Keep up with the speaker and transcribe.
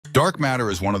Dark matter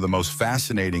is one of the most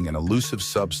fascinating and elusive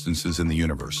substances in the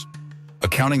universe,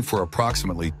 accounting for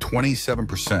approximately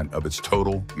 27% of its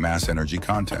total mass energy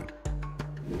content.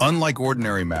 Unlike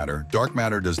ordinary matter, dark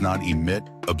matter does not emit,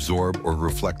 absorb, or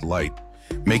reflect light,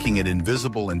 making it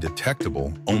invisible and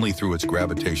detectable only through its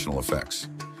gravitational effects.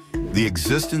 The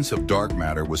existence of dark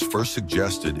matter was first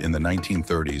suggested in the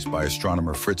 1930s by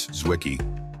astronomer Fritz Zwicky,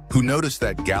 who noticed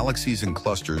that galaxies and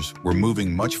clusters were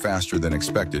moving much faster than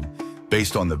expected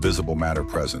based on the visible matter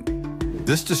present.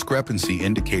 This discrepancy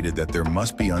indicated that there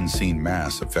must be unseen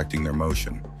mass affecting their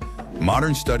motion.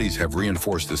 Modern studies have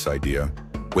reinforced this idea,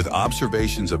 with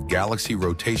observations of galaxy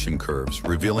rotation curves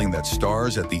revealing that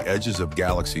stars at the edges of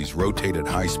galaxies rotate at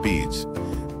high speeds,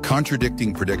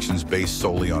 contradicting predictions based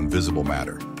solely on visible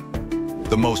matter.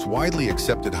 The most widely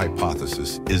accepted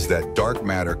hypothesis is that dark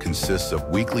matter consists of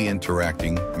weakly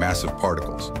interacting massive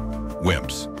particles,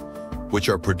 WIMPs, which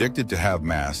are predicted to have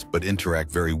mass but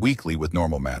interact very weakly with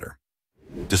normal matter.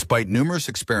 Despite numerous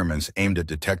experiments aimed at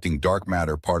detecting dark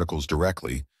matter particles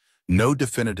directly, no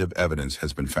definitive evidence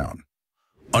has been found.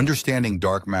 Understanding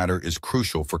dark matter is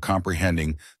crucial for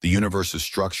comprehending the universe's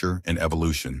structure and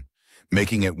evolution,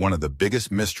 making it one of the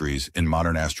biggest mysteries in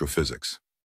modern astrophysics.